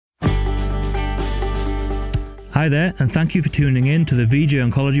Hi there, and thank you for tuning in to the VJ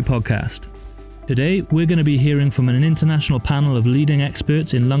Oncology Podcast. Today, we're going to be hearing from an international panel of leading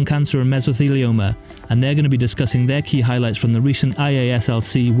experts in lung cancer and mesothelioma, and they're going to be discussing their key highlights from the recent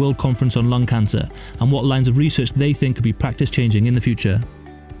IASLC World Conference on Lung Cancer and what lines of research they think could be practice-changing in the future.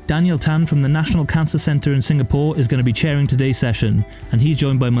 Daniel Tan from the National Cancer Center in Singapore is going to be chairing today's session, and he's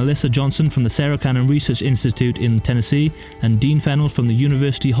joined by Melissa Johnson from the Sarah Cannon Research Institute in Tennessee and Dean Fennell from the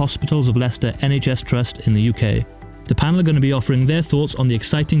University Hospitals of Leicester NHS Trust in the UK. The panel are going to be offering their thoughts on the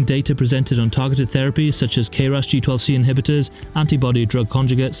exciting data presented on targeted therapies such as KRAS G12C inhibitors, antibody-drug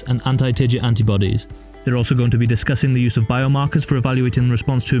conjugates, and anti-TIGIT antibodies. They're also going to be discussing the use of biomarkers for evaluating the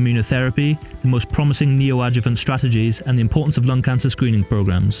response to immunotherapy, the most promising neoadjuvant strategies, and the importance of lung cancer screening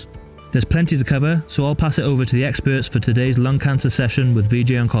programs. There's plenty to cover, so I'll pass it over to the experts for today's lung cancer session with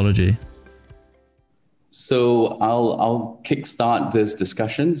VJ Oncology. So I'll kickstart this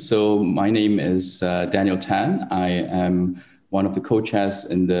discussion. So my name is Daniel Tan. I am one of the co-chairs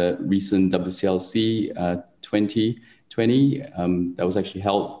in the recent WCLC 2020 that was actually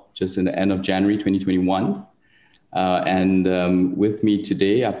held just in the end of January 2021. And with me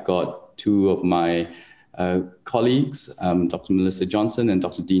today, I've got two of my colleagues, Dr. Melissa Johnson and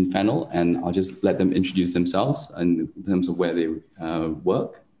Dr. Dean Fennell, and I'll just let them introduce themselves in terms of where they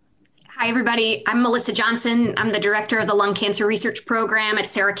work. Hi, everybody. I'm Melissa Johnson. I'm the director of the Lung Cancer Research Program at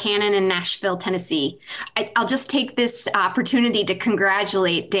Sarah Cannon in Nashville, Tennessee. I'll just take this opportunity to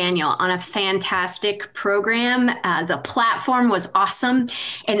congratulate Daniel on a fantastic program. The platform was awesome.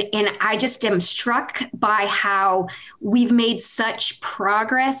 And I just am struck by how we've made such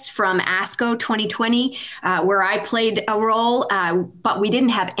progress from ASCO 2020, where I played a role, but we didn't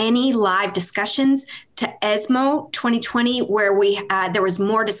have any live discussions, to ESMO 2020, where there was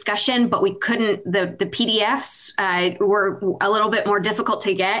more discussion, but we couldn't, the PDFs were a little bit more difficult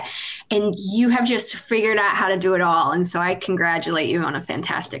to get. And you have just figured out how to do it all. And so I congratulate you on a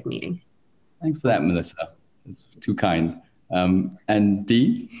fantastic meeting. Thanks for that, Melissa. It's too kind. And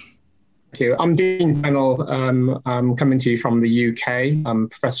Dean? Thank you. I'm Dean Fennell. I'm coming to you from the UK. I'm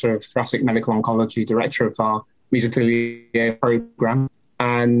Professor of Thoracic Medical Oncology, Director of our Mesothelioma Program.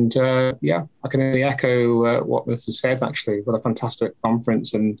 And I can only echo what Melissa said, actually. What a fantastic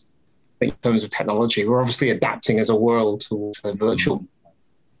conference. And I think in terms of technology, we're obviously adapting as a world towards virtual.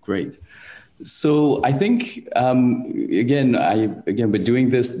 Great. So I think, we're doing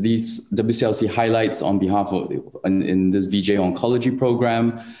these WCLC highlights on behalf of, in this VJ Oncology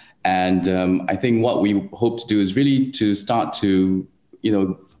program. And I think what we hope to do is really to start to,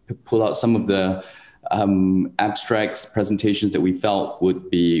 pull out some of the abstracts, presentations that we felt would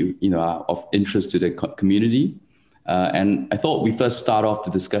be, of interest to the community. And I thought we first start off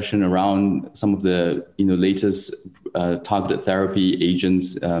the discussion around some of the, latest targeted therapy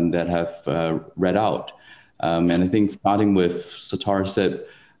agents that have read out. And I think starting with sotorasib,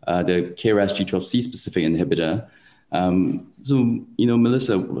 the KRAS G12C specific inhibitor. So,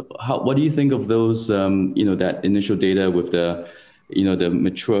 Melissa, what do you think of those, that initial data with the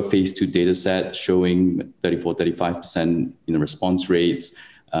mature phase 2 data set showing 35% response rates,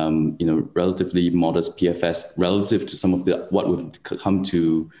 relatively modest PFS relative to some of what we've come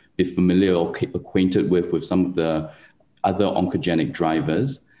to be familiar or acquainted with some of the other oncogenic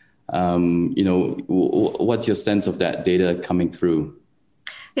drivers. What's your sense of that data coming through?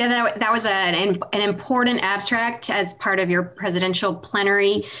 Yeah, that was an important abstract as part of your presidential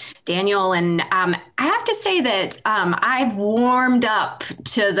plenary, Daniel. And I have to say that I've warmed up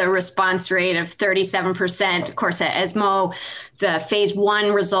to the response rate of 37%. Of course, at ESMO, the phase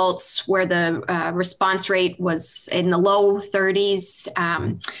 1 results where the response rate was in the low 30s.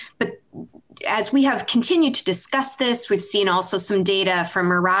 But as we have continued to discuss this, we've seen also some data from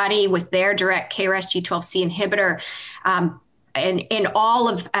Mirati with their direct KRAS G12C inhibitor. And in all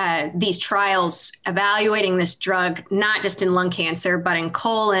of these trials evaluating this drug, not just in lung cancer, but in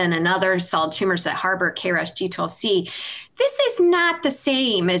colon and other solid tumors that harbor KRAS G12C, this is not the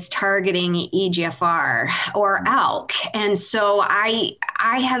same as targeting EGFR or ALK. And so I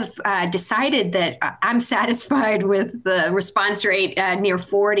have decided that I'm satisfied with the response rate near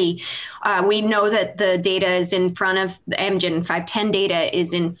 40. We know that the data is in front of the Amgen 510 data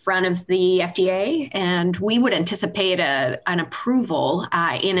is in front of the FDA, and we would anticipate an approval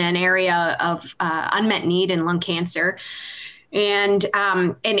in an area of unmet need in lung cancer. And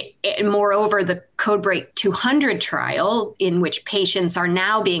moreover, the CodeBreak 200 trial, in which patients are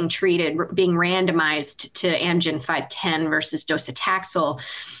now being treated, being randomized to Amgen 510 versus docetaxel,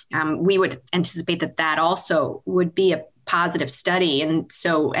 we would anticipate that also would be a positive study. And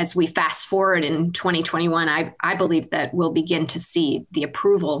so as we fast forward in 2021, I believe that we'll begin to see the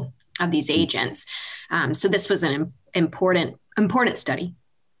approval agents. So this was an important study.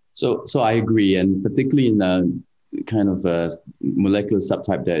 So I agree, and particularly in a kind of a molecular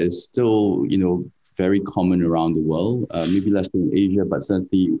subtype that is still, very common around the world, maybe less in Asia, but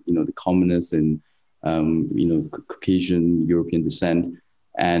certainly, the commonness in, Caucasian European descent.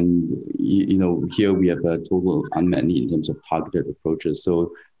 And, here we have a total unmet need in terms of targeted approaches.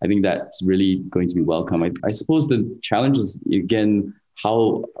 So I think that's really going to be welcome. I suppose the challenge is, again,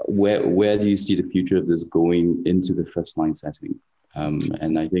 where do you see the future of this going into the first line setting?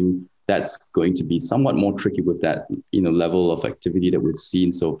 And I think that's going to be somewhat more tricky with that, level of activity that we've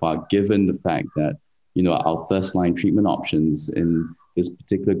seen so far, given the fact that, our first line treatment options in this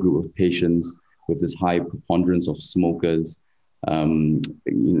particular group of patients with this high preponderance of smokers,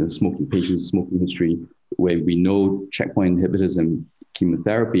 smoking patients, smoking history, where we know checkpoint inhibitors and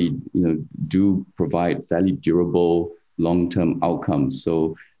chemotherapy, do provide fairly durable long-term outcomes.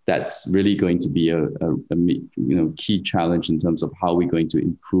 So that's really going to be a key challenge in terms of how we're going to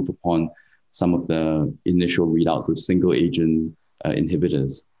improve upon some of the initial readouts with single agent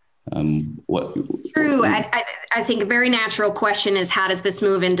inhibitors. True. I think a very natural question is, how does this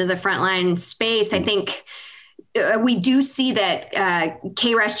move into the frontline space? I think we do see that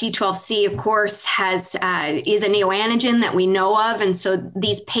KRAS G12C, of course, is a neoantigen that we know of. And so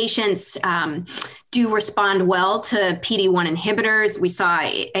these patients do respond well to PD-1 inhibitors. We saw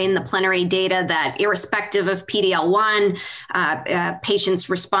in the plenary data that irrespective of PD-L1, patients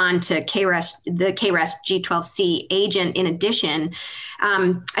respond to the KRAS G12C agent in addition.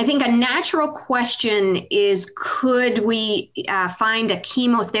 I think a natural question is, could we find a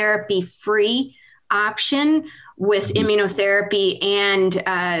chemotherapy-free option with immunotherapy and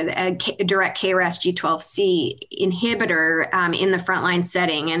a direct KRAS G12C inhibitor in the frontline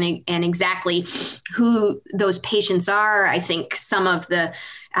setting, and exactly who those patients are? I think some of the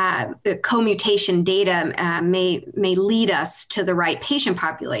co-mutation data may lead us to the right patient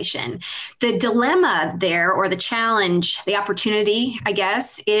population. The dilemma there, or the challenge, the opportunity, I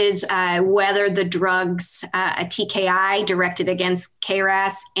guess, is whether the drugs, a TKI directed against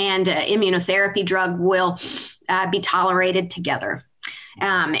KRAS and immunotherapy drug, will be tolerated together.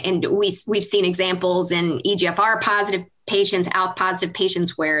 And we've seen examples in EGFR positive patients, ALK positive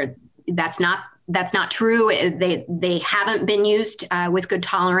patients, where that's not true. They haven't been used with good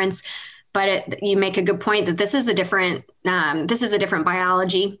tolerance. But you make a good point that this is a different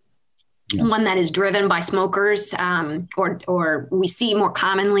biology, one that is driven by smokers, or we see more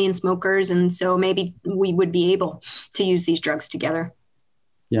commonly in smokers, and so maybe we would be able to use these drugs together.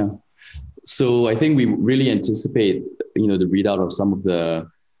 Yeah. So I think we really anticipate, the readout of some of the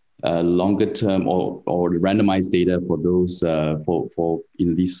longer term or the randomized data for those for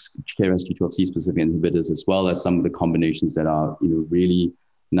these KRAS G12C specific inhibitors, as well as some of the combinations that are really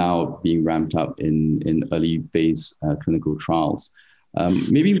now being ramped up in early phase clinical trials.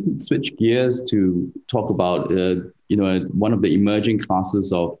 Maybe we can switch gears to talk about one of the emerging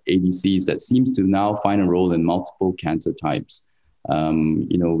classes of ADCs that seems to now find a role in multiple cancer types.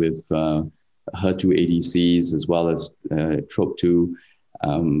 With HER2 ADCs, as well as TROP2,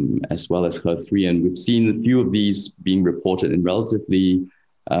 as well as HER3. And we've seen a few of these being reported in relatively,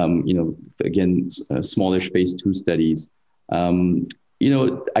 smallish phase 2 studies.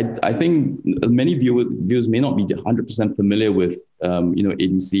 I think many viewers may not be 100% familiar with,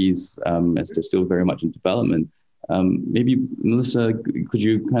 ADCs as they're still very much in development. Maybe, Melissa, could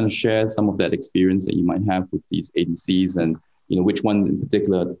you kind of share some of that experience that you might have with these ADCs, and which one in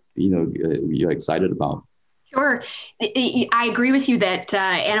particular, you're excited about? Sure. I agree with you that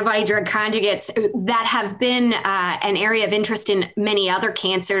antibody drug conjugates that have been an area of interest in many other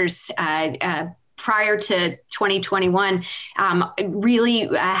cancers prior to 2021 really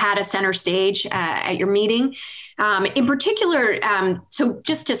had a center stage at your meeting. In particular, so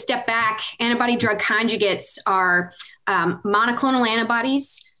just to step back, antibody drug conjugates are monoclonal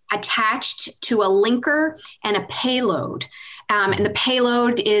antibodies attached to a linker and a payload. And the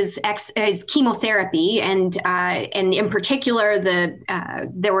payload is chemotherapy, and in particular,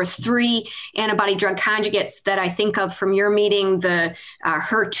 there were 3 antibody drug conjugates that I think of from your meeting: the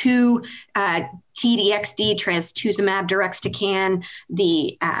HER2 T-DXd trastuzumab deruxtecan,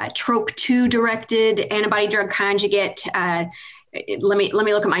 the TROP2 directed antibody drug conjugate. Let me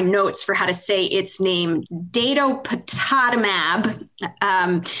look at my notes for how to say its name. Datopotamab,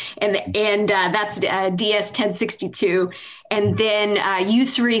 and that's DS-1062. And then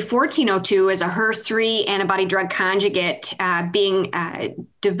U3-1402 is a HER3 antibody drug conjugate being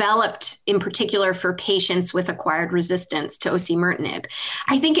developed in particular for patients with acquired resistance to osimertinib.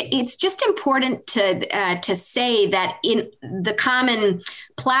 I think it's just important to say that in the common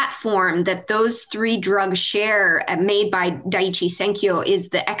platform that those three drugs share, made by Daiichi Sankyo, is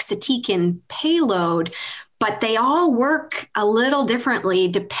the exatecan payload, but they all work a little differently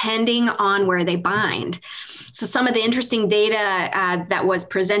depending on where they bind. So some of the interesting data that was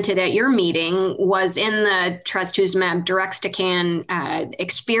presented at your meeting was in the trastuzumab deruxtecan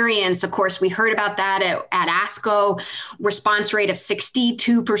experience. Of course, we heard about that at ASCO, response rate of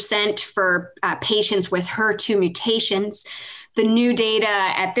 62% for patients with HER2 mutations. The new data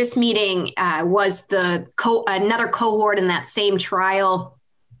at this meeting was another cohort in that same trial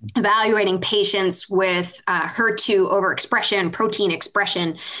evaluating patients with HER2 overexpression, protein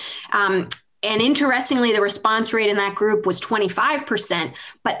expression. And interestingly, the response rate in that group was 25%,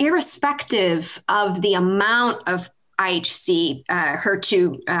 but irrespective of the amount of IHC,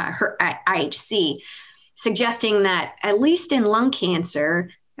 HER2 IHC, suggesting that at least in lung cancer,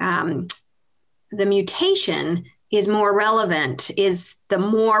 the mutation is the more relevant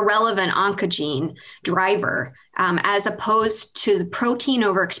oncogene driver, as opposed to the protein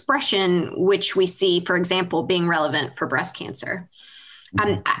overexpression, which we see, for example, being relevant for breast cancer.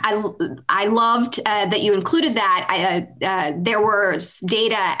 I loved that you included that. There was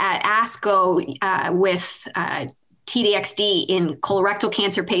data at ASCO with T-DXd in colorectal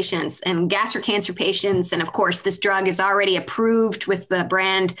cancer patients and gastric cancer patients. And of course, this drug is already approved with the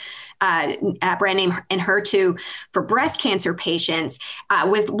brand name Enhertu for breast cancer patients,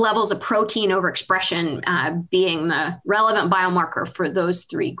 with levels of protein overexpression being the relevant biomarker for those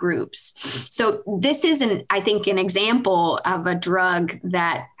three groups. So this is, I think, an example of a drug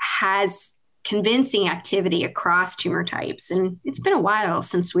that has convincing activity across tumor types. And it's been a while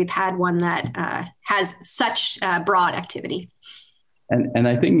since we've had one that has such broad activity. And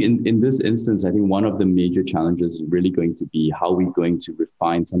I think in this instance, I think one of the major challenges is really going to be how we're going to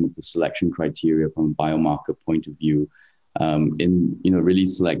refine some of the selection criteria from a biomarker point of view in really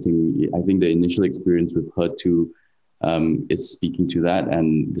selecting. I think the initial experience with HER2 is speaking to that.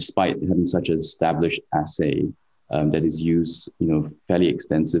 And despite having such an established assay that is used fairly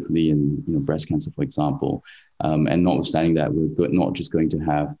extensively in breast cancer, for example, and notwithstanding that, we're not just going to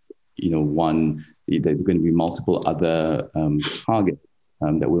have one. There's going to be multiple other targets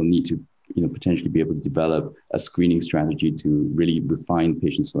that we'll need to, potentially be able to develop a screening strategy to really refine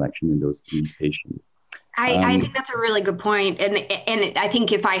patient selection in these patients. I think that's a really good point. And I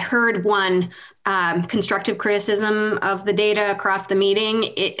think if I heard one constructive criticism of the data across the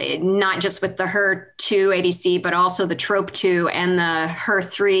meeting, it not just with the HER2 ADC, but also the TROP2 and the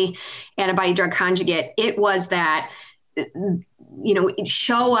HER3 antibody drug conjugate, it was that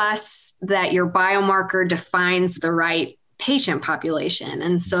show us that your biomarker defines the right patient population.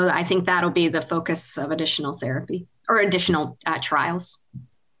 And so I think that'll be the focus of additional therapy or additional trials.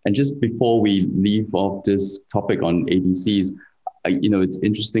 And just before we leave off this topic on ADCs, it's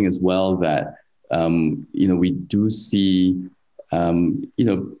interesting as well that, we do see,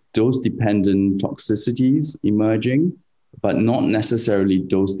 dose-dependent toxicities emerging, but not necessarily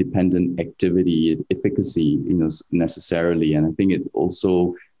dose-dependent activity, efficacy, necessarily. And I think it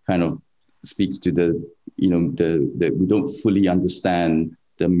also kind of speaks to the we don't fully understand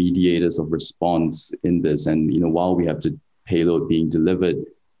the mediators of response in this. And, while we have the payload being delivered,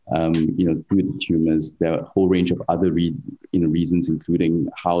 through the tumors, there are a whole range of other reasons, including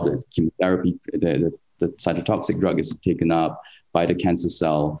how the chemotherapy, the cytotoxic drug is taken up by the cancer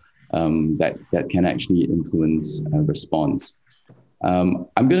cell, that can actually influence response. I'm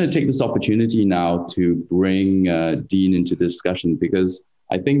going to take this opportunity now to bring Dean into the discussion, because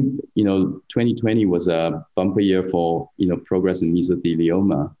I think 2020 was a bumper year for progress in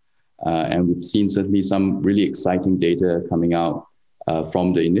mesothelioma, and we've seen certainly some really exciting data coming out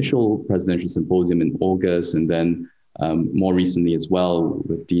from the initial presidential symposium in August, and then more recently as well,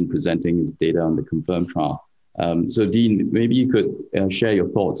 with Dean presenting his data on the CONFIRM trial. So Dean, maybe you could share your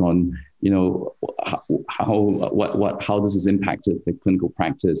thoughts on, how this has impacted the clinical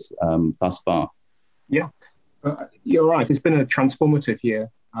practice thus far. Yeah, you're right. It's been a transformative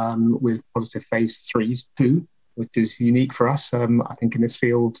year with positive phase 3s too, which is unique for us, I think, in this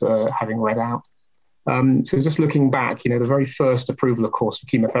field, having read out. So just looking back, the very first approval, of course, for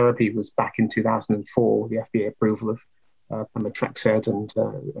chemotherapy was back in 2004, the FDA approval of pemetrexed and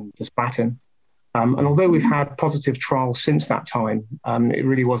cisplatin. And although we've had positive trials since that time, it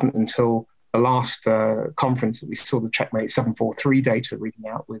really wasn't until the last conference that we saw the CheckMate 743 data reading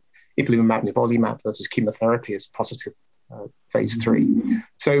out with ipilimumab and nivolumab versus chemotherapy as positive phase 3.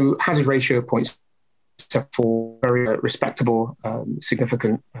 So hazard ratio 0.74, very respectable,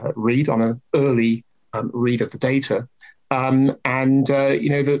 significant read on an early read of the data.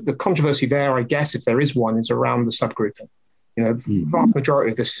 The controversy there, I guess, if there is one, is around the subgrouping. The vast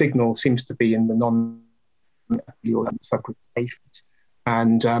majority of the signal seems to be in the non-epithelial subgroup patients.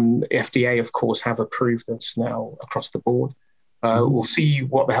 And FDA, of course, have approved this now across the board. We'll see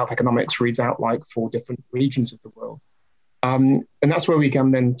what the health economics reads out like for different regions of the world. And that's where we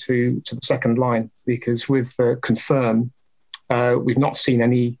come then to the second line, because with Confirm, we've not seen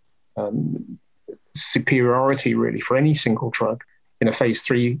any superiority really for any single drug in a phase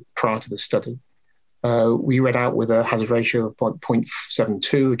 3 prior to the study. We read out with a hazard ratio of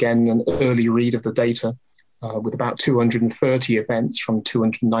 0.72, again, an early read of the data with about 230 events from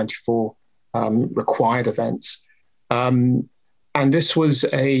 294 required events. And this was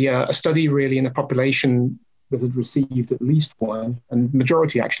a study really in a population that had received at least one, and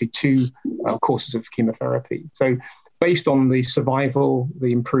majority actually 2 courses of chemotherapy. So based on the survival,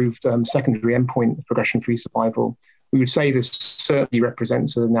 the improved secondary endpoint of progression-free survival, we would say this certainly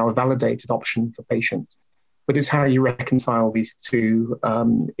represents now a validated option for patients. But it's how you reconcile these two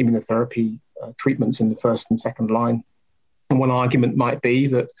immunotherapy treatments in the first and second line. And one argument might be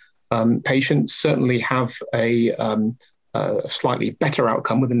that patients certainly have a slightly better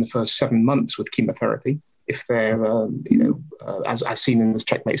outcome within the first 7 months with chemotherapy, if they're, as seen in this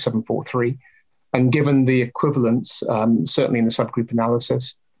Checkmate 743. And given the equivalence, certainly in the subgroup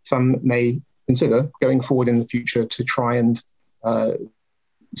analysis, some may consider going forward in the future to try and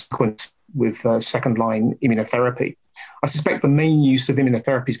sequence with second-line immunotherapy. I suspect the main use of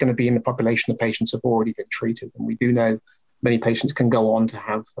immunotherapy is going to be in the population of patients who have already been treated. And we do know many patients can go on to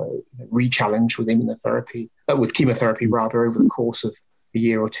have re-challenge with immunotherapy, with chemotherapy rather, over the course of a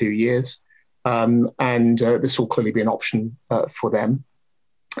year or 2 years. This will clearly be an option for them.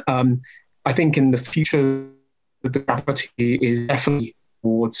 I think in the future, the gravity is definitely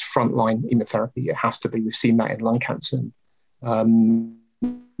towards frontline immunotherapy. It has to be. We've seen that in lung cancer.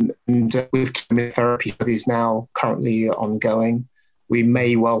 With chemotherapy studies now currently ongoing, we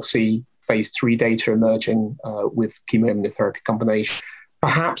may well see phase 3 data emerging with chemoimmunotherapy combination,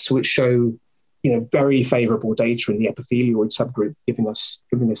 perhaps which show very favorable data in the epithelioid subgroup, giving us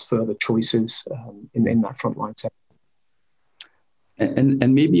further choices in that frontline setting.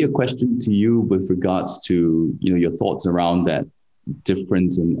 And maybe a question to you with regards to your thoughts around that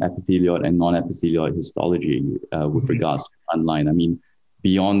difference in epithelioid and non-epithelioid histology with regards to frontline. I mean,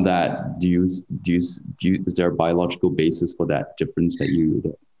 beyond that, is there a biological basis for that difference that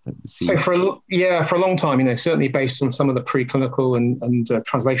you see? So for a long time, certainly based on some of the preclinical and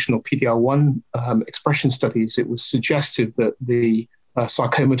translational PD-L1 expression studies, it was suggested that the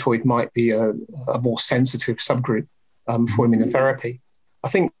sarcomatoid might be a more sensitive subgroup for immunotherapy. I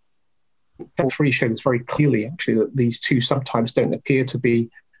think PL3 showed this very clearly, actually, that these two subtypes don't appear to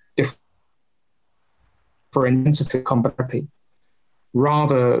be different for sensitive combination.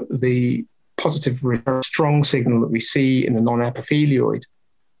 Rather, the positive, strong signal that we see in the non-epithelioid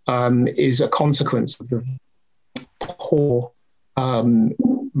is a consequence of the poor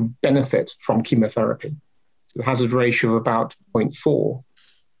benefit from chemotherapy. So the hazard ratio of about 0.4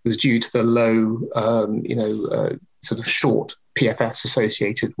 was due to the low, sort of short PFS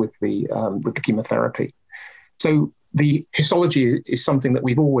associated with the chemotherapy. So the histology is something that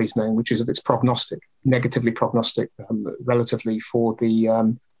we've always known, which is that it's prognostic, negatively prognostic, relatively for the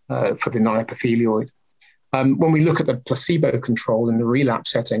non-epithelioid. When we look at the placebo control in the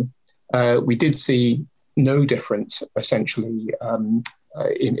relapse setting, we did see no difference essentially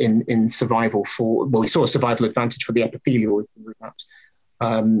in survival we saw a survival advantage for the epithelioid in relapse.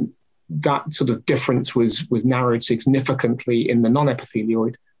 That sort of difference was narrowed significantly in the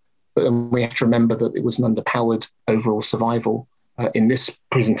non-epithelioid, but we have to remember that it was an underpowered overall survival in this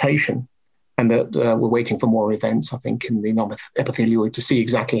presentation, and that we're waiting for more events, I think, in the non-epithelioid to see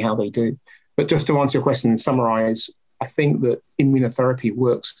exactly how they do. But just to answer your question and summarize, I think that immunotherapy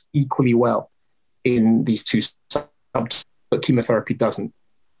works equally well in these two subtypes, but chemotherapy doesn't.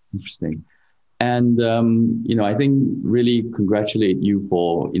 Interesting. And, I think really congratulate you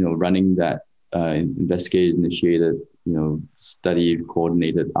for, running that investigator-initiated, study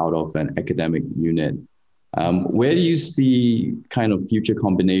coordinated out of an academic unit. Where do you see kind of future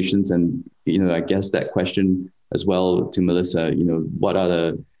combinations? And, I guess that question as well to Melissa, what are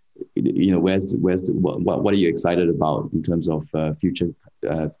the, what are you excited about in terms of future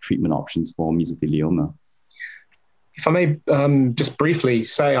treatment options for mesothelioma? If I may just briefly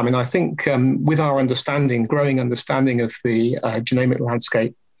say, I think with our growing understanding of the genomic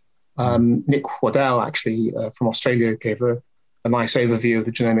landscape, Nick Waddell, actually, from Australia, gave a nice overview of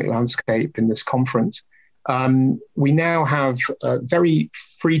the genomic landscape in this conference. We now have very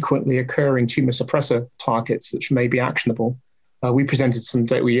frequently occurring tumor suppressor targets that may be actionable. We presented some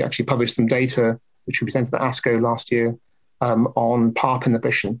data, we actually published some data, which we presented at ASCO last year, on PARP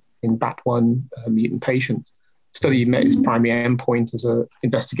inhibition in BAP1 mutant patients. Study met its primary endpoint as an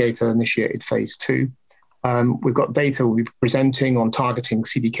investigator-initiated phase 2. We've got data we'll be presenting on targeting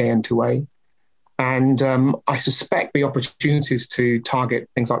CDKN2A. And I suspect the opportunities to target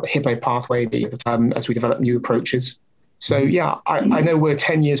things like the Hippo pathway as we develop new approaches. So yeah, I know we're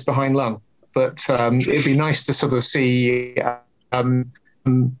 10 years behind lung, but it'd be nice to sort of see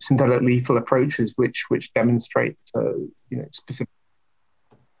synthetic lethal approaches which demonstrate specific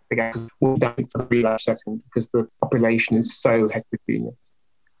for the relapse setting, because the population is so heterogeneous.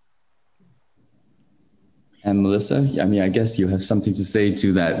 And Melissa, I mean, I guess you have something to say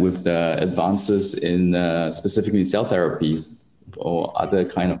to that with the advances in specifically cell therapy or other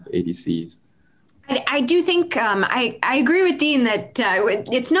kind of ADCs. I do think I agree with Dean that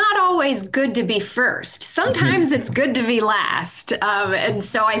it's not always good to be first. Sometimes it's good to be last. And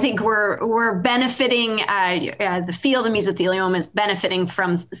so I think we're benefiting, the field of mesothelioma is benefiting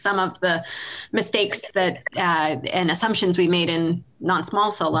from some of the mistakes that and assumptions we made in non-small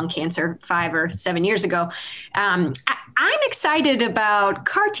cell lung cancer 5 or 7 years ago. I'm excited about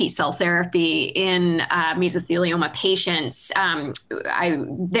CAR T cell therapy in mesothelioma patients.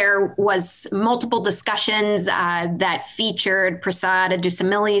 There was multiple discussions that featured Prasad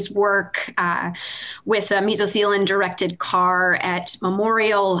Adusumilli's work with a mesothelin-directed CAR at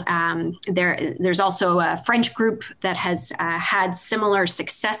Memorial. There's also a French group that has had similar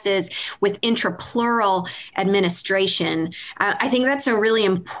successes with intrapleural administration. I think that's a really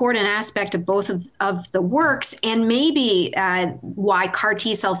important aspect of both of the works, and maybe why CAR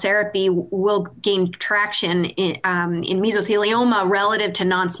T cell therapy will gain traction in mesothelioma relative to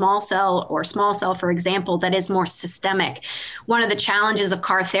non-small cell or small cell, for example, that is more systemic. One of the challenges of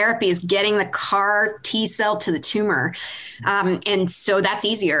CAR therapy is getting the CAR T cell to the tumor. And so that's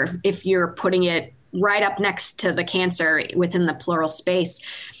easier if you're putting it right up next to the cancer within the pleural space.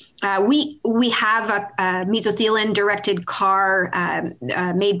 We have a mesothelin-directed CAR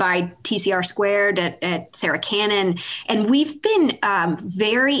made by TCR Squared at Sarah Cannon, and we've been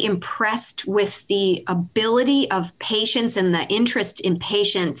very impressed with the ability of patients and the interest in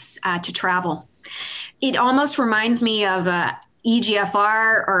patients to travel. It almost reminds me of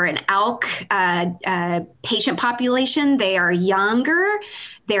EGFR or an ALK patient population. They are younger,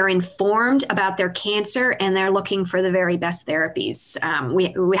 they're informed about their cancer, and they're looking for the very best therapies.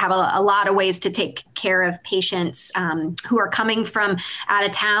 We have a lot of ways to take care of patients who are coming from out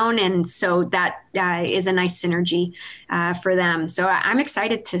of town, and so that is a nice synergy for them. So I'm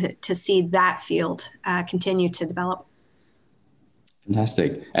excited to see that field continue to develop.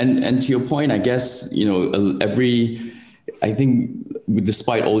 Fantastic. And to your point, I guess, I think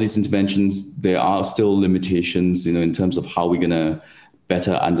despite all these interventions, there are still limitations, in terms of how we're going to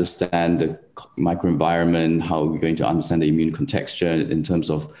better understand the microenvironment, how we're going to understand the immune contexture in terms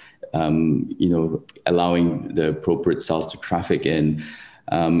of, allowing the appropriate cells to traffic in.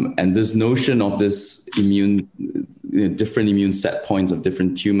 And this notion of this different immune set points of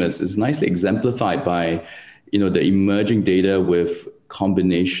different tumors is nicely exemplified by, the emerging data with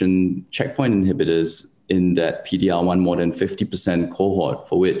combination checkpoint inhibitors in that PD-L1 more than 50% cohort,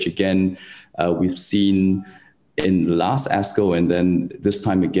 for which, again, we've seen in the last ASCO and then this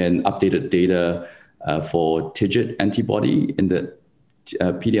time again, updated data for TIGIT antibody in the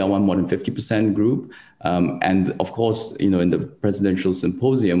PD-L1 more than 50% group. And of course, in the presidential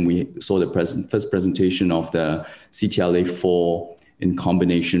symposium, we saw the first presentation of the CTLA-4 in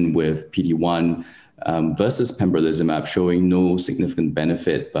combination with PD-1 versus pembrolizumab, showing no significant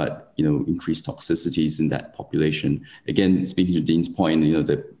benefit, but increased toxicities in that population. Again, speaking to Dean's point,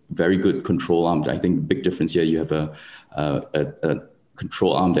 the very good control arm. I think the big difference here, you have a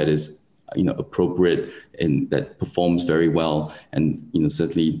control arm that is appropriate and that performs very well. And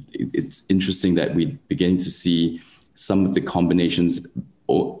certainly, it's interesting that we're beginning to see some of the combinations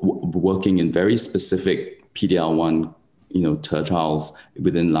working in very specific PD-L1 tertiles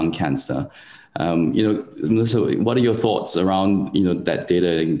within lung cancer. Melissa, what are your thoughts around, that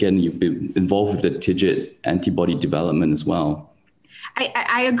data? Again, you've been involved with the TIGIT antibody development as well.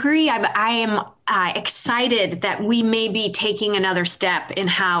 I agree. I am excited that we may be taking another step in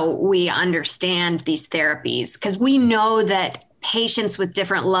how we understand these therapies, because we know that patients with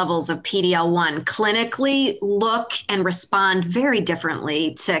different levels of PD-L1 clinically look and respond very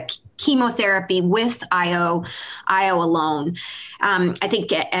differently to chemotherapy with IO alone. I think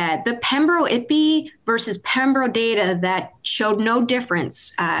the Pembro-Ipi versus Pembro data that showed no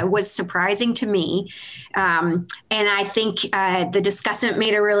difference was surprising to me. And I think the discussant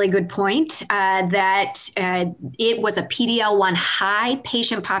made a really good point that it was a PD-L1 high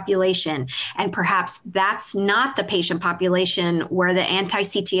patient population. And perhaps that's not the patient population where the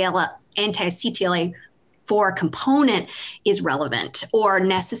anti-CTLA-4 component is relevant or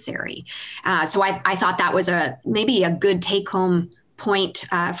necessary. So I thought that was maybe a good take-home point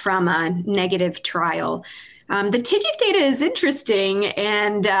from a negative trial. The TIGIT data is interesting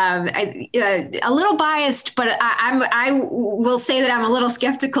and a little biased, but I will say that I'm a little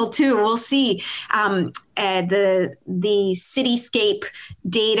skeptical too. We'll see. The Cityscape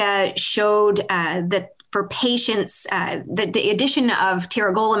data showed that for patients, the addition of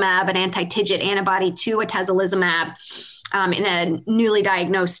tiragolumab, an anti-TIGIT antibody, to atezolizumab in a newly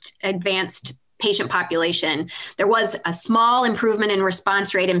diagnosed advanced patient population, there was a small improvement in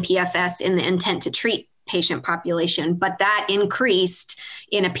response rate and PFS in the intent to treat patient population, but that increased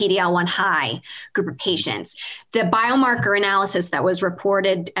in a PD-L1 high group of patients. The biomarker analysis that was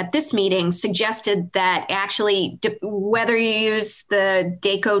reported at this meeting suggested that actually whether you use the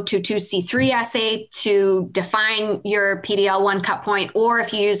DACO22C3 assay to define your PD-L1 cut point, or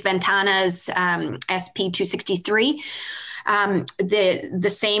if you use Ventana's SP263, the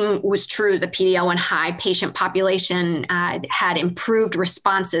same was true. The PD-L1 high patient population had improved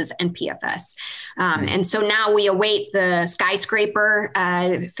responses and PFS. And so now we await the Skyscraper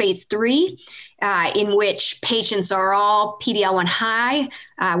phase 3, in which patients are all PD-L1 high.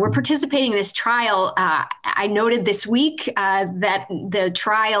 We're participating in this trial. I noted this week that the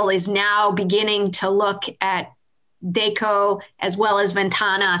trial is now beginning to look at DACO as well as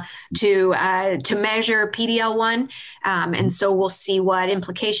Ventana to measure PD-L1, and so we'll see what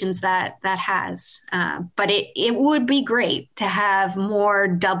implications that has. But it would be great to have more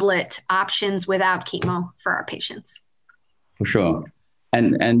doublet options without chemo for our patients. For sure,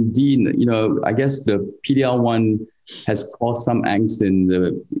 and Dean, I guess the PD-L1 has caused some angst in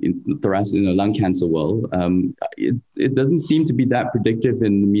the lung cancer world. It doesn't seem to be that predictive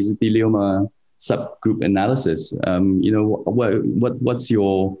in the mesothelioma subgroup analysis. What's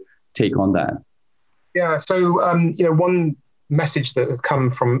your take on that? Yeah, so one message that has come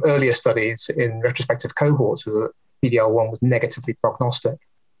from earlier studies in retrospective cohorts was that PD-L1 was negatively prognostic.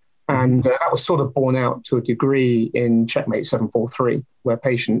 And that was sort of borne out to a degree in CheckMate 743, where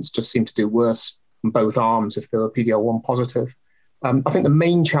patients just seem to do worse on both arms if they were PD-L1 positive. I think the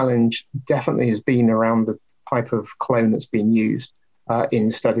main challenge definitely has been around the type of clone that's been used in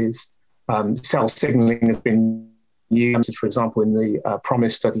studies. Cell signaling has been used, for example, in the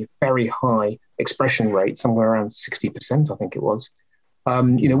PROMISE study, very high expression rate, somewhere around 60%, I think it was.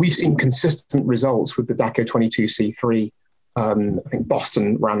 We've seen consistent results with the DACO22C3. I think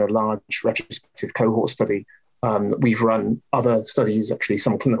Boston ran a large retrospective cohort study. We've run other studies, actually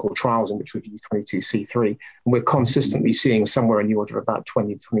some clinical trials in which we've used 22C3, and we're consistently seeing somewhere in the order of about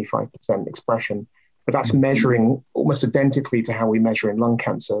 20-25% expression. But that's measuring almost identically to how we measure in lung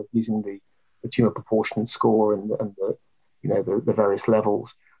cancer using the tumor proportion score and the various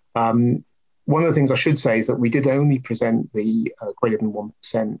levels. One of the things I should say is that we did only present the greater than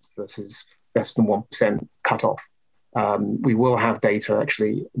 1% versus less than 1% cutoff. We will have data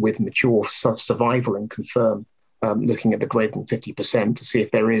actually with mature survival and confirm looking at the greater than 50% to see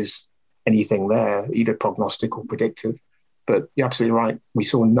if there is anything there, either prognostic or predictive. But you're absolutely right. We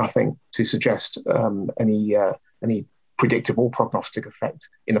saw nothing to suggest any predictive or prognostic effect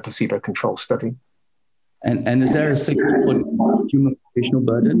in a placebo-controlled study. And is there a signal for human mutational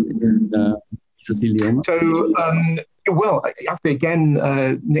burden in mesothelioma? So, actually, again,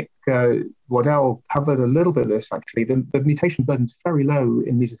 Nick Waddell covered a little bit of this, actually. The mutation burden is very low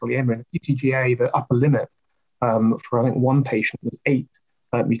in mesothelioma. In UTGA, the upper limit for, I think, one patient was 8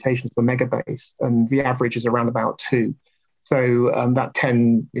 mutations per megabase, and the average is around about 2. So that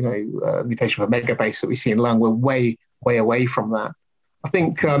 10, mutation per megabase that we see in lung, we're way away from that. I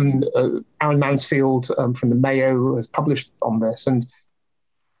think Aaron Mansfield from the Mayo has published on this, and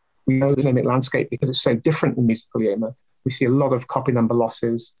we know the genomic landscape because it's so different in mesothelioma. We see a lot of copy number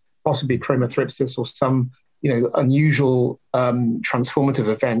losses, possibly chromothripsis or some, unusual transformative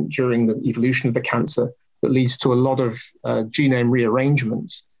event during the evolution of the cancer that leads to a lot of genome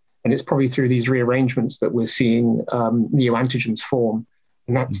rearrangements. And it's probably through these rearrangements that we're seeing neoantigens form.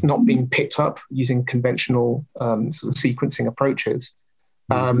 And that's not being picked up using conventional sort of sequencing approaches.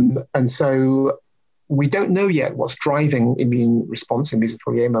 And so we don't know yet what's driving immune response in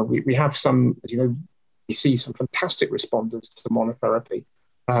mesothelioma. We have some, we see some fantastic responders to monotherapy.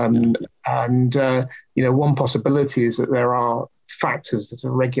 One possibility is that there are factors that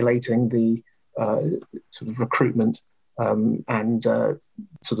are regulating the sort of recruitment and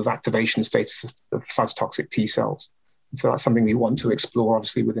sort of activation status of cytotoxic T cells. So that's something we want to explore,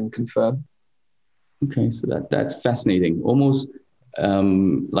 obviously, within CONFIRM. Okay, so that's fascinating. Almost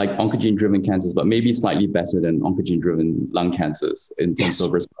like oncogene-driven cancers, but maybe slightly better than oncogene-driven lung cancers in terms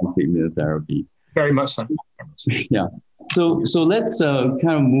of response to immunotherapy. Very much so. Yeah. So let's kind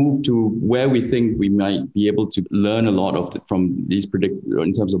of move to where we think we might be able to learn a lot from these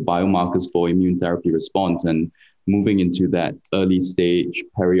in terms of biomarkers for immune therapy response, and moving into that early stage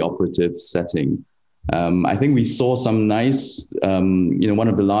perioperative setting. I think we saw some nice, one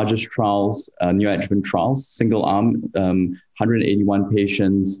of the largest trials, neoadjuvant trials, single arm, 181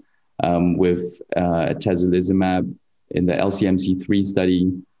 patients with atezolizumab in the LCMC3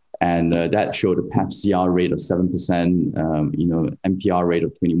 study. And that showed a PAPCR rate of 7%, MPR rate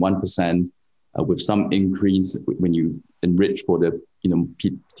of 21%, with some increase when you enrich for the,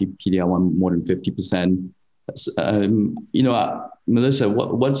 PD-L1 more than 50%. Melissa,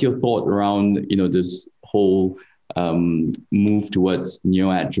 what's your thought around, this whole move towards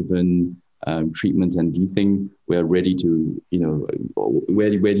neoadjuvant treatments? And do you think we're ready to, where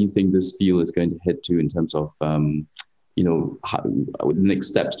do you think this field is going to head to in terms of, how the next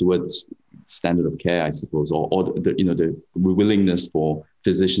steps towards standard of care, I suppose, or the willingness for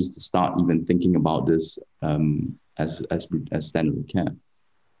physicians to start even thinking about this as standard of care?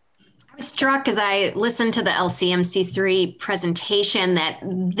 I was struck as I listened to the LCMC3 presentation that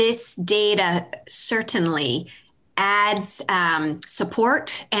this data certainly adds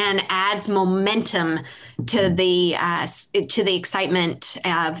support and adds momentum to the excitement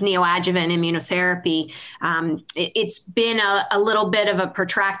of neoadjuvant immunotherapy. It's been a little bit of a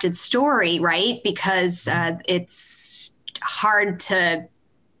protracted story, right? Because it's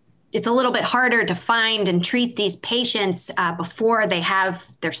a little bit harder to find and treat these patients before they have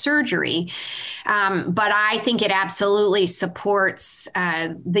their surgery. But I think it absolutely supports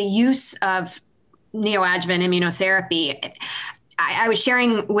the use of neoadjuvant immunotherapy. I was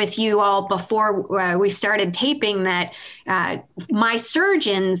sharing with you all before we started taping that my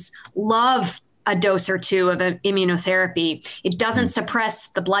surgeons love a dose or two of immunotherapy. It doesn't suppress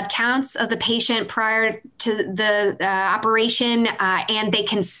the blood counts of the patient prior to the operation, and they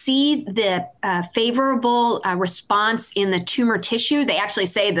can see the favorable response in the tumor tissue. They actually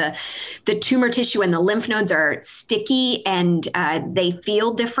say the tumor tissue and the lymph nodes are sticky and they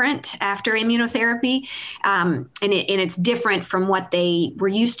feel different after immunotherapy, and it's different from what they were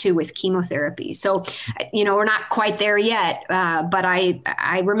used to with chemotherapy. So, we're not quite there yet, but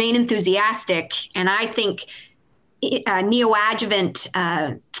I remain enthusiastic. And I think neoadjuvant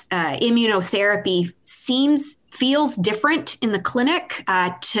immunotherapy feels different in the clinic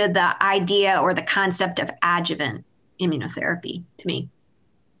to the idea or the concept of adjuvant immunotherapy to me.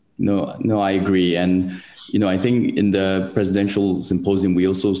 No, I agree. And, I think in the presidential symposium, we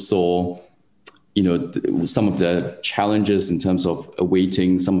also saw, some of the challenges in terms of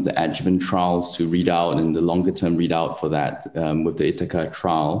awaiting some of the adjuvant trials to read out and the longer term readout for that with the Ithaca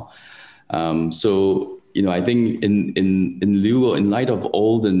trial. I think in light of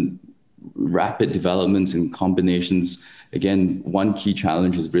all the rapid developments and combinations, again, one key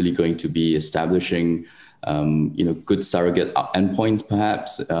challenge is really going to be establishing, good surrogate endpoints,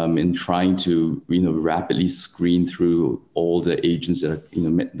 perhaps, in trying to, rapidly screen through all the agents that are,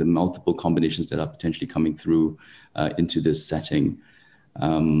 the multiple combinations that are potentially coming through into this setting.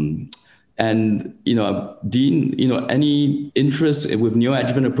 And, Dean, any interest with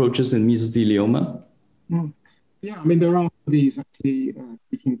neoadjuvant approaches in mesothelioma? Yeah, I mean, there are these actually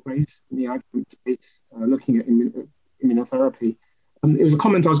taking place in the adjuvant space, looking at immunotherapy. It was a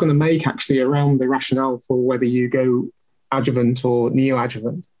comment I was going to make actually around the rationale for whether you go adjuvant or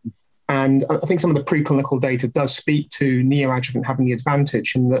neoadjuvant. And I think some of the preclinical data does speak to neoadjuvant having the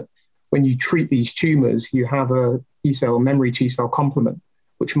advantage in that when you treat these tumors, you have a memory T cell complement,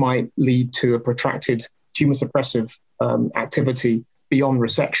 which might lead to a protracted tumor suppressive activity beyond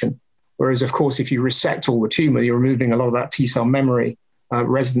resection. Whereas, of course, if you resect all the tumor, you're removing a lot of that T cell memory,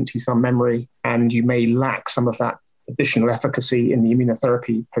 resident T cell memory, and you may lack some of that additional efficacy in the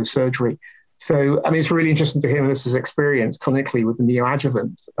immunotherapy post-surgery. So, I mean, it's really interesting to hear Melissa's experience clinically with the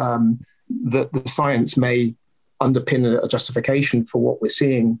neoadjuvant, that the science may underpin a justification for what we're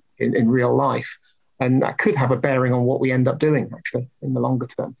seeing in real life. And that could have a bearing on what we end up doing, actually, in the longer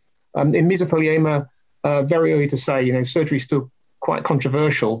term. In mesothelioma, very early to say, surgery is still quite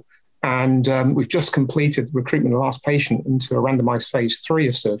controversial. And we've just completed recruitment of the last patient into a randomized phase 3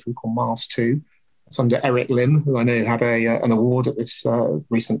 of surgery called MARS-2. It's under Eric Lim, who I know had an award at this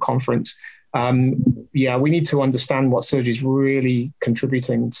recent conference. We need to understand what surgery is really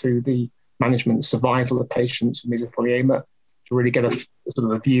contributing to the management and survival of patients with mesothelioma, to really get a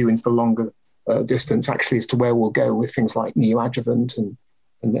sort of a view into the longer distance actually as to where we'll go with things like neoadjuvant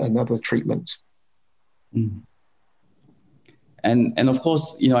and other treatments. Mm. And of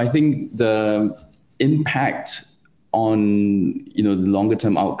course, I think the impact on, the longer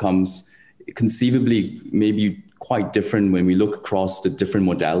term outcomes conceivably may be quite different when we look across the different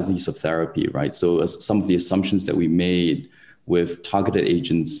modalities of therapy, right? So some of the assumptions that we made with targeted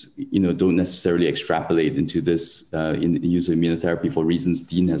agents, don't necessarily extrapolate into this in the use of immunotherapy for reasons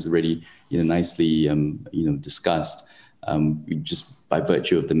Dean has already, nicely, discussed, just by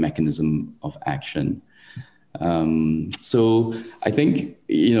virtue of the mechanism of action. So I think,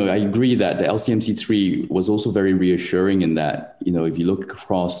 I agree that the LCMC3 was also very reassuring in that, if you look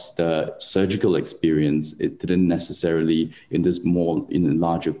across the surgical experience, it didn't necessarily in a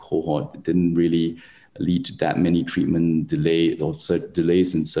larger cohort, it didn't really lead to that many treatment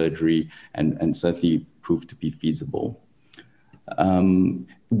delays in surgery and certainly proved to be feasible.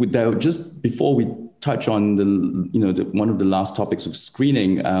 Just before we touch on one of the last topics of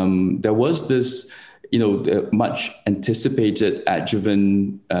screening, there was this the much anticipated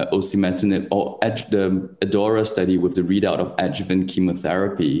adjuvant osimertinib, or the ADAURA study with the readout of adjuvant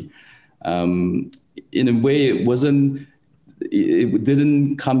chemotherapy. In a way, it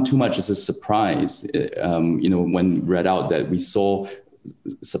didn't come too much as a surprise, when read out, that we saw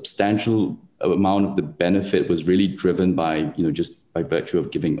substantial amount of the benefit was really driven by, just by virtue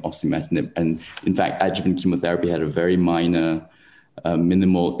of giving osimertinib. And in fact, adjuvant chemotherapy had a very minor,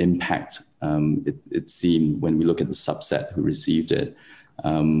 minimal impact. It seemed when we look at the subset who received it.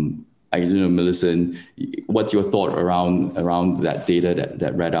 I don't know, Melissa, what's your thought around that data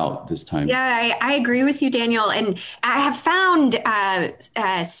that read out this time? Yeah, I agree with you, Daniel. And I have found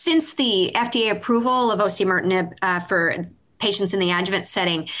since the FDA approval of osimertinib for patients in the adjuvant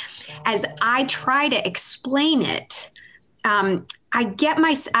setting, as I try to explain it, I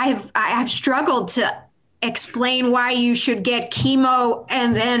have struggled to explain why you should get chemo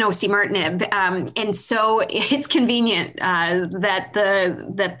and then osimertinib. And so it's convenient that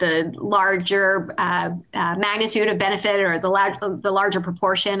the larger magnitude of benefit, or the larger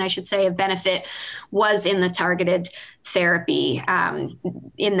proportion, I should say, of benefit was in the targeted therapy.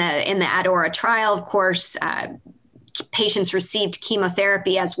 In the ADAURA trial, of course, patients received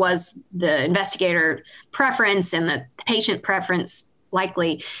chemotherapy, as was the investigator preference and the patient preference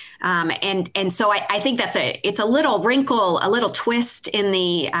likely. And so I think it's a little wrinkle, a little twist in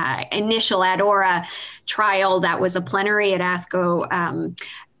the initial ADAURA trial that was a plenary at ASCO. And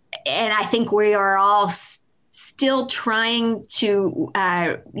I think we are all still trying to,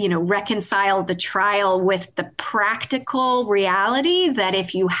 reconcile the trial with the practical reality that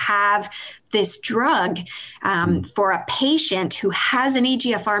if you have this drug for a patient who has an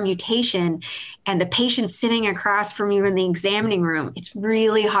EGFR mutation and the patient sitting across from you in the examining room, it's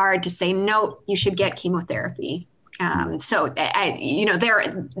really hard to say, no, you should get chemotherapy.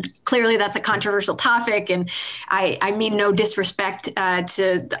 Clearly that's a controversial topic, and I mean no disrespect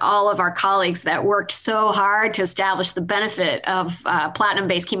to all of our colleagues that worked so hard to establish the benefit of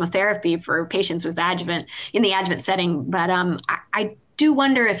platinum-based chemotherapy for patients with in the adjuvant setting. But I do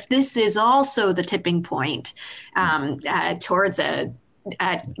wonder if this is also the tipping point towards a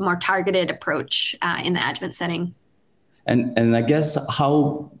more targeted approach in the adjuvant setting. And I guess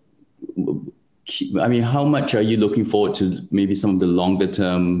how much are you looking forward to maybe some of the longer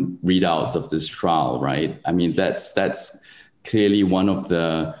term readouts of this trial, right? I mean, that's clearly one of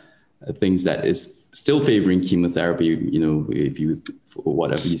the things that is still favoring chemotherapy. If you, for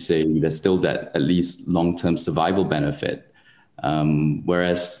whatever you say, there's still that at least long-term survival benefit.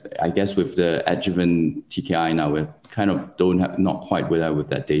 Whereas I guess with the adjuvant TKI now, we're kind of not quite with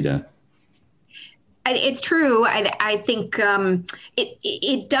that data. It's true. I think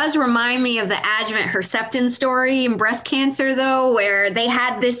it does remind me of the adjuvant Herceptin story in breast cancer, though, where they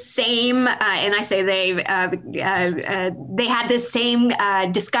had this same, and I say they had this same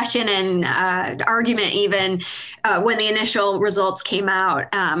discussion and argument even when the initial results came out,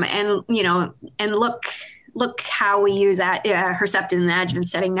 and look how we use Herceptin in the adjuvant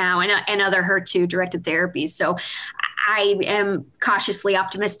setting now, and other HER2-directed therapies. So I am cautiously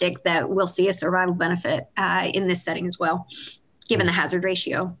optimistic that we'll see a survival benefit in this setting as well, given the hazard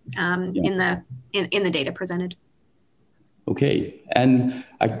ratio in the data presented. Okay, and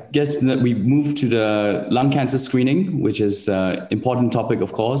I guess that we move to the lung cancer screening, which is an important topic,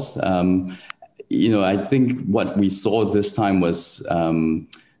 of course. I think what we saw this time was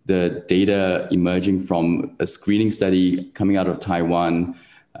the data emerging from a screening study coming out of Taiwan,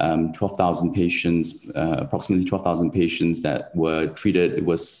 12,000 patients, approximately 12,000 patients that were treated. It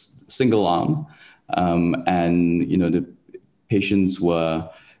was single arm, and the patients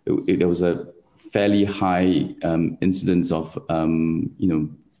there was a fairly high incidence of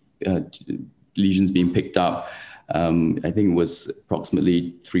lesions being picked up. I think it was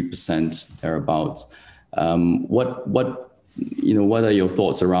approximately 3% thereabouts. What are your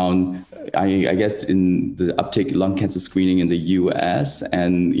thoughts around, I guess, in the uptake lung cancer screening in the US,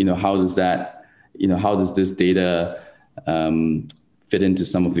 and how does this data fit into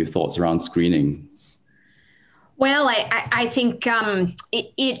some of your thoughts around screening? Well, I think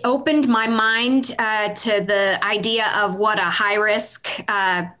it opened my mind to the idea of what a high-risk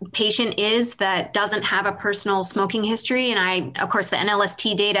patient is that doesn't have a personal smoking history. And of course, the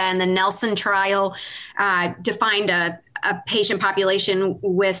NLST data and the Nelson trial defined a patient population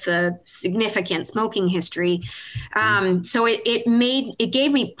with a significant smoking history. So it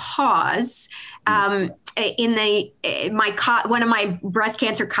gave me pause. One of my breast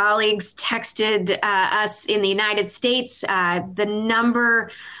cancer colleagues texted us in the United States the number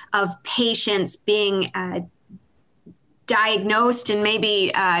of patients being diagnosed and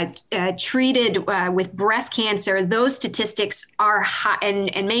maybe treated with breast cancer. Those statistics are high,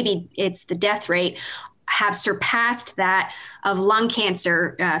 and maybe it's the death rate, have surpassed that of lung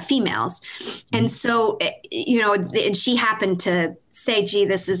cancer females. And so, she happened to say, gee,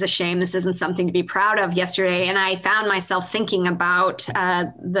 this is a shame. This isn't something to be proud of yesterday. And I found myself thinking about is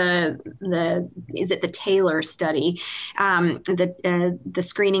it the Taylor study, the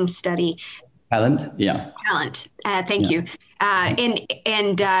screening study? Talent, yeah. Talent, thank you. And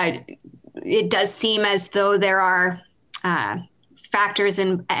it does seem as though there are factors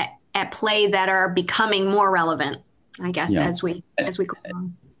at play that are becoming more relevant, I guess, as we go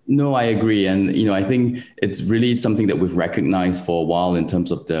along. No, I agree. And, I think it's really something that we've recognized for a while in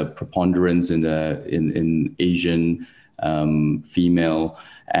terms of the preponderance in Asian female.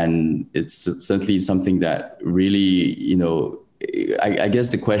 And it's certainly something that really, I guess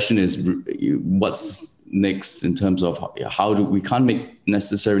the question is, what's next in terms of we can't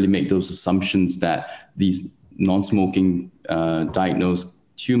necessarily make those assumptions that these non-smoking diagnosed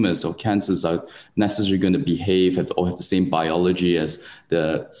tumors or cancers are necessarily going to behave or have the same biology as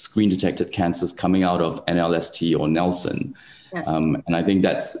the screen detected cancers coming out of NLST or Nelson. Yes. And I think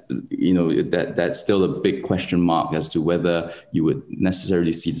that's still a big question mark as to whether you would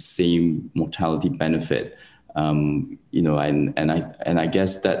necessarily see the same mortality benefit. And I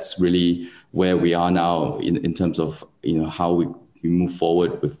guess that's really where we are now in terms of how we move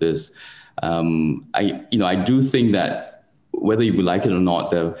forward with this. I do think that whether you would like it or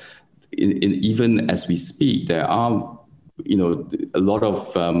not, even as we speak, there are, a lot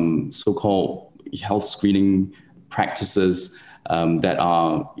of so-called health screening practices that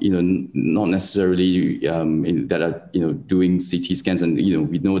are, not necessarily that are, doing CT scans, and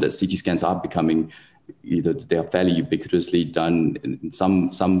we know that CT scans are becoming, they are fairly ubiquitously done in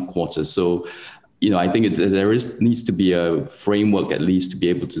some quarters. So, I think there needs to be a framework at least to be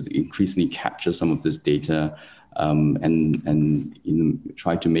able to increasingly capture some of this data. And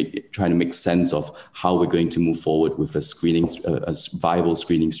try to make sense of how we're going to move forward with a viable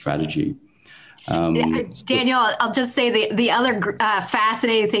screening strategy. Daniel, I'll just say the other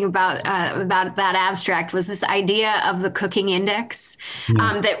fascinating thing about that abstract was this idea of the cooking index.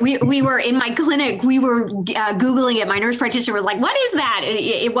 That we were in my clinic, we were Googling it. My nurse practitioner was like, "What is that?"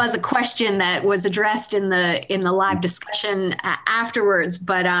 It was a question that was addressed in the live discussion afterwards,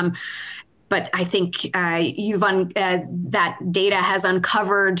 but I think that data has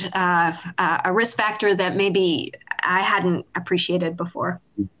uncovered a risk factor that maybe I hadn't appreciated before.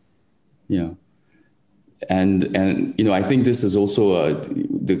 Yeah, and I think this is also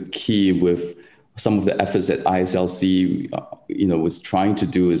the key with some of the efforts that ISLC was trying to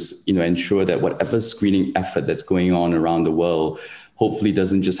do is ensure that whatever screening effort that's going on around the world hopefully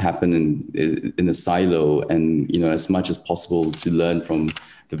doesn't just happen in a silo, and as much as possible to learn from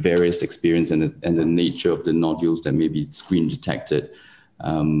the various experience and the nature of the nodules that may be screen detected.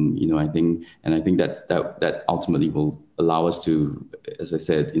 I think that ultimately will allow us to, as I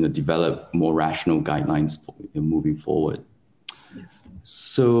said, develop more rational guidelines moving forward.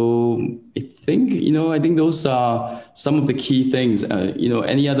 So I think those are some of the key things.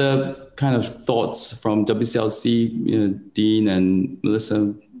 Any other kind of thoughts from WCLC, Dean and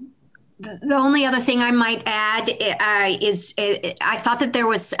Melissa? The only other thing I might add is I thought that there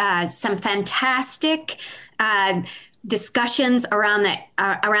was some fantastic discussions around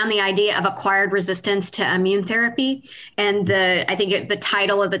the idea of acquired resistance to immune therapy, and I think the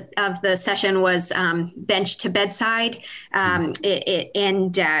title of the session was Bench to Bedside. I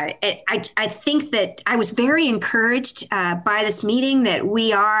think that I was very encouraged by this meeting that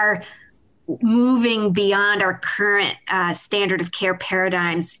we are moving beyond our current standard of care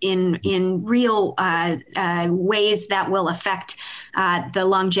paradigms in real ways that will affect the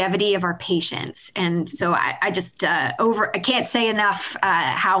longevity of our patients. And so I can't say enough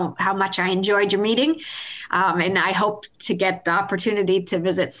how much I enjoyed your meeting, and I hope to get the opportunity to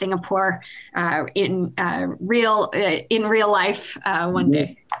visit Singapore in real life one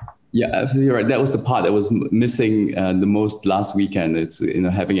day. Yeah, absolutely right. That was the part that was missing the most last weekend. It's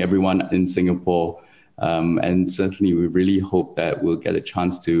having everyone in Singapore, and certainly we really hope that we'll get a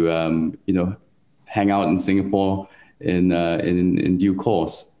chance to hang out in Singapore in due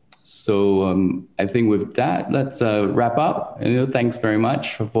course. So I think with that, let's wrap up. Thanks very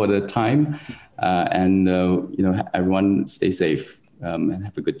much for the time, and everyone stay safe and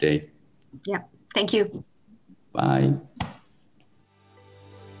have a good day. Yeah, thank you. Bye.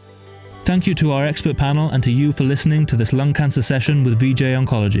 Thank you to our expert panel and to you for listening to this lung cancer session with VJ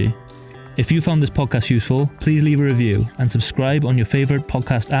Oncology. If you found this podcast useful, please leave a review and subscribe on your favorite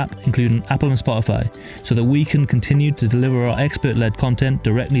podcast app, including Apple and Spotify, so that we can continue to deliver our expert-led content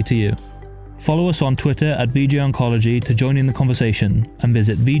directly to you. Follow us on Twitter at VJ Oncology to join in the conversation, and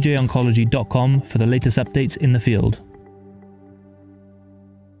visit vjoncology.com for the latest updates in the field.